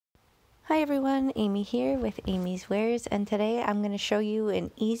Hi everyone, Amy here with Amy's Wares, and today I'm going to show you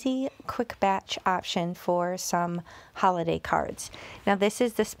an easy quick batch option for some holiday cards. Now this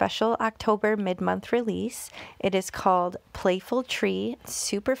is the special October mid-month release. It is called Playful Tree. It's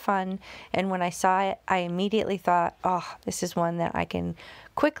super fun, and when I saw it I immediately thought, oh, this is one that I can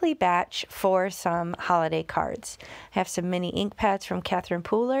quickly batch for some holiday cards. I have some mini ink pads from Catherine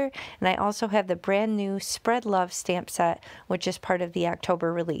Pooler, and I also have the brand new Spread Love stamp set, which is part of the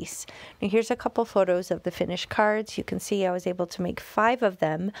October release. Now here's a couple photos of the finished cards. You can see I was able to make 5 of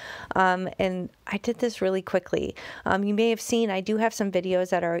them, and I did this really quickly. You may have seen I do have some videos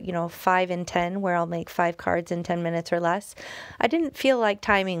that are 5 and 10 where I'll make 5 cards in 10 minutes or less. I didn't feel like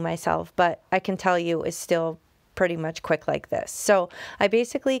timing myself, but I can tell you it's still pretty much quick like this. So I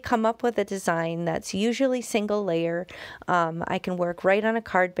basically come up with a design that's usually single layer. I can work right on a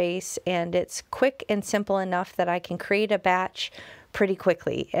card base, and it's quick and simple enough that I can create a batch pretty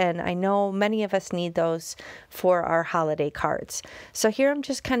quickly, and I know many of us need those for our holiday cards. So here I'm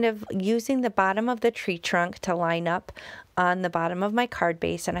just kind of using the bottom of the tree trunk to line up on the bottom of my card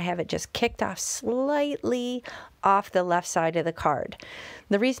base, and I have it just kicked off slightly off the left side of the card.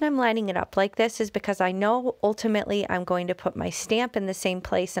 The reason I'm lining it up like this is because I know ultimately I'm going to put my stamp in the same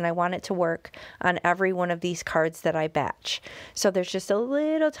place, and I want it to work on every one of these cards that I batch. So there's just a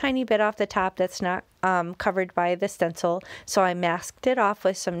little tiny bit off the top that's not covered by the stencil, so I masked it off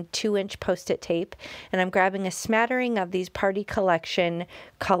with some 2-inch post-it tape, and I'm grabbing a smattering of these Party Collection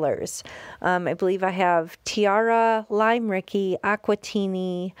colors. I believe I have Tiara, Lime Ricky,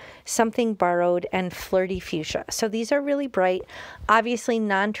 Aquatini, Something Borrowed, and Flirty Fuchsia. So these are really bright, obviously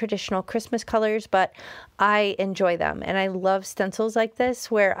non-traditional Christmas colors, but I enjoy them, and I love stencils like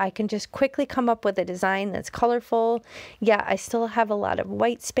this where I can just quickly come up with a design that's colorful. Yeah, I still have a lot of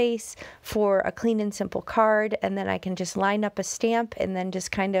white space for a clean and simple card, and then I can just line up a stamp and then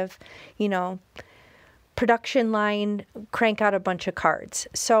just kind of, production line, crank out a bunch of cards.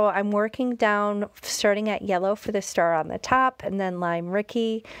 So I'm working down, starting at yellow for the star on the top, and then Lime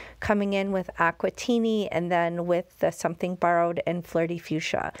Ricky, coming in with Aquatini, and then with the Something Borrowed and Flirty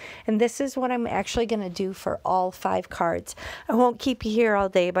Fuchsia. And this is what I'm actually going to do for all 5 cards. I won't keep you here all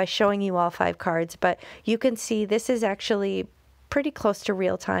day by showing you all 5 cards, but you can see this is actually pretty close to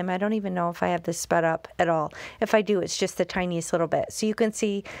real time. I don't even know if I have this sped up at all. If I do, it's just the tiniest little bit. So you can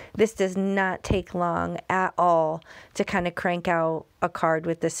see this does not take long at all to kind of crank out a card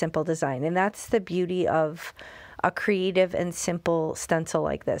with this simple design. And that's the beauty of a creative and simple stencil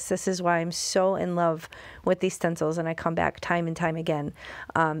like this. This is why I'm so in love with these stencils, and I come back time and time again.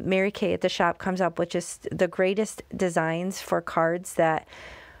 Mary Kay at the shop comes up with just the greatest designs for cards that,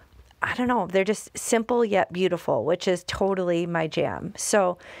 I don't know, they're just simple yet beautiful, which is totally my jam.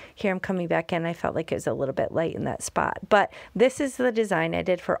 So here I'm coming back in. I felt like it was a little bit light in that spot. But this is the design I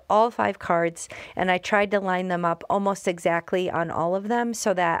did for all 5 cards, and I tried to line them up almost exactly on all of them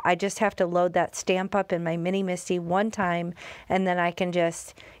so that I just have to load that stamp up in my Mini Misty one time, and then I can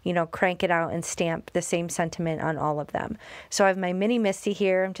just, crank it out and stamp the same sentiment on all of them. So I have my Mini Misty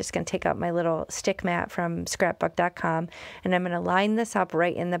here. I'm just going to take out my little stick mat from scrapbook.com, and I'm going to line this up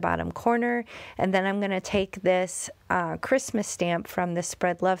right in the bottom corner, and then I'm going to take this Christmas stamp from the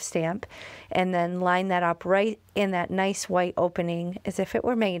Spread Love stamp and then line that up right in that nice white opening as if it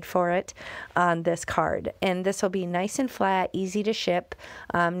were made for it on this card. And this will be nice and flat, easy to ship,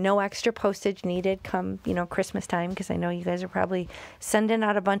 no extra postage needed come Christmas time, because I know you guys are probably sending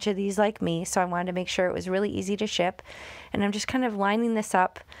out a bunch of these like me, so I wanted to make sure it was really easy to ship. And I'm just kind of lining this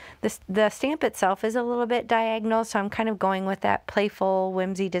up. The stamp itself is a little bit diagonal, so I'm kind of going with that playful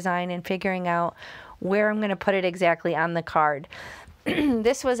whimsy design and figuring out where I'm going to put it exactly on the card.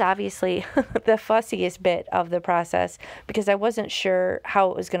 This was obviously the fussiest bit of the process because I wasn't sure how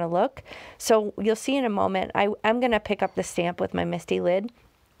it was going to look. So you'll see in a moment, I'm going to pick up the stamp with my Misty lid,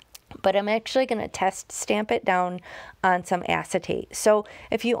 but I'm actually going to test stamp it down on some acetate. So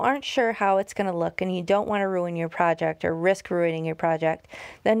if you aren't sure how it's going to look and you don't want to ruin your project or risk ruining your project,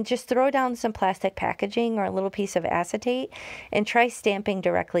 then just throw down some plastic packaging or a little piece of acetate and try stamping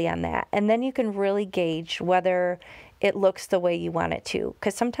directly on that. And then you can really gauge whether it looks the way you want it to.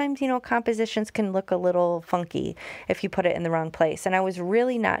 Because sometimes, compositions can look a little funky if you put it in the wrong place. And I was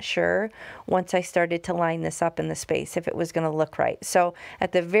really not sure once I started to line this up in the space if it was going to look right. So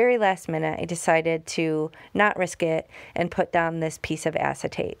at the very last minute, I decided to not risk it and put down this piece of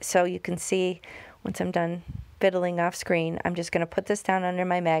acetate. So you can see once I'm done fiddling off screen, I'm just going to put this down under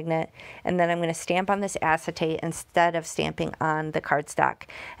my magnet, and then I'm going to stamp on this acetate instead of stamping on the cardstock.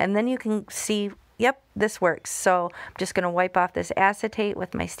 And then you can see yep, this works. So I'm just going to wipe off this acetate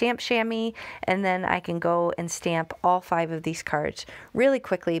with my stamp chamois, and then I can go and stamp all 5 of these cards really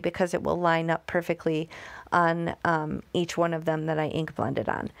quickly because it will line up perfectly on each one of them that I ink blended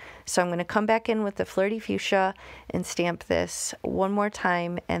on. So I'm going to come back in with the Flirty Fuchsia and stamp this one more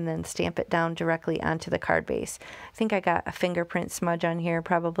time and then stamp it down directly onto the card base. I think I got a fingerprint smudge on here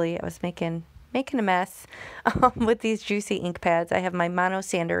probably. I was making a mess with these juicy ink pads. I have my Mono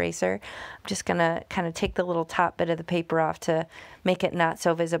Sand Eraser. I'm just going to kind of take the little top bit of the paper off to make it not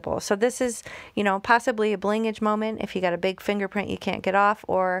so visible. So this is, you know, possibly a blingage moment if you got a big fingerprint you can't get off,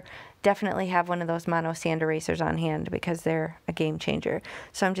 or definitely have one of those Mono Sand Erasers on hand because they're a game changer.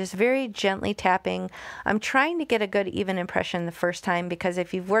 So I'm just very gently tapping. I'm trying to get a good even impression the first time because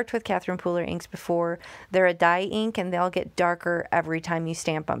if you've worked with Catherine Pooler inks before, they're a dye ink and they'll get darker every time you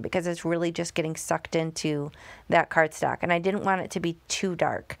stamp them because it's really just getting sucked into that cardstock. And I didn't want it to be too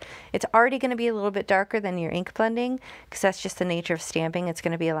dark. It's already going to be a little bit darker than your ink blending because that's just the nature of stamping. It's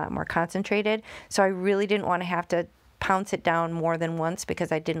going to be a lot more concentrated. So I really didn't want to have to pounce it down more than once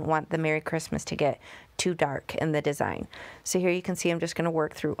because I didn't want the Merry Christmas to get too dark in the design. So here you can see I'm just going to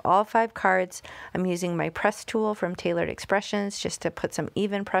work through all 5 cards. I'm using my press tool from Tailored Expressions just to put some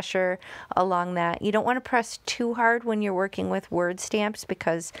even pressure along that. You don't want to press too hard when you're working with word stamps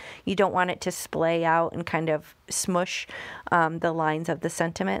because you don't want it to splay out and kind of smush the lines of the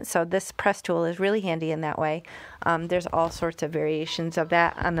sentiment. So this press tool is really handy in that way. There's all sorts of variations of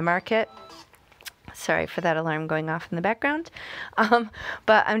that on the market. Sorry for that alarm going off in the background.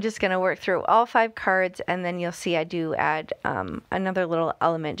 But I'm just going to work through all 5 cards, and then you'll see I do add another little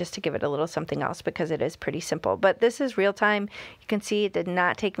element just to give it a little something else because it is pretty simple. But this is real time. You can see it did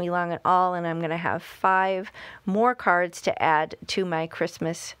not take me long at all, and I'm going to have 5 more cards to add to my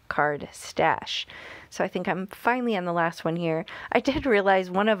Christmas card stash. So I think I'm finally on the last one here. I did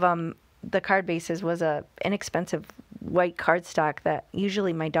realize one of them, the card bases, was a inexpensive white cardstock that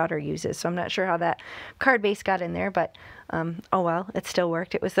usually my daughter uses, so I'm not sure how that card base got in there, but oh well, it still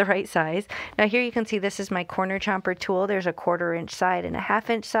worked. It was the right size. Now here you can see this is my corner chomper tool. There's a 1/4 inch side and a 1/2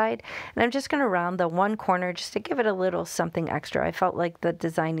 inch side, and I'm just going to round the one corner just to give it a little something extra. I felt like the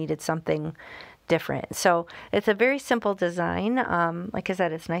design needed something different. So it's a very simple design. Like I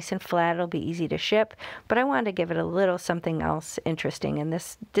said, it's nice and flat. It'll be easy to ship, but I wanted to give it a little something else interesting, and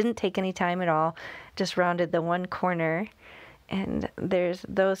this didn't take any time at all. Just rounded the one corner, and there's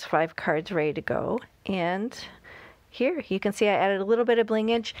those 5 cards ready to go. And here you can see I added a little bit of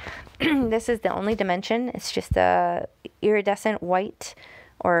blingage. This is the only dimension. It's just a iridescent white,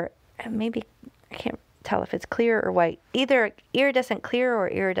 or maybe I can't tell if it's clear or white, either iridescent clear or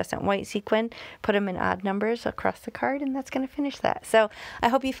iridescent white sequin. Put them in odd numbers across the card, and that's going to finish that. So I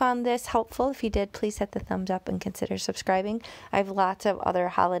hope you found this helpful. If you did, please hit the thumbs up and consider subscribing. I have lots of other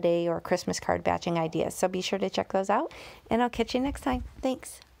holiday or Christmas card batching ideas, so be sure to check those out, and I'll catch you next time.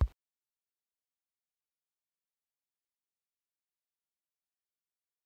 Thanks.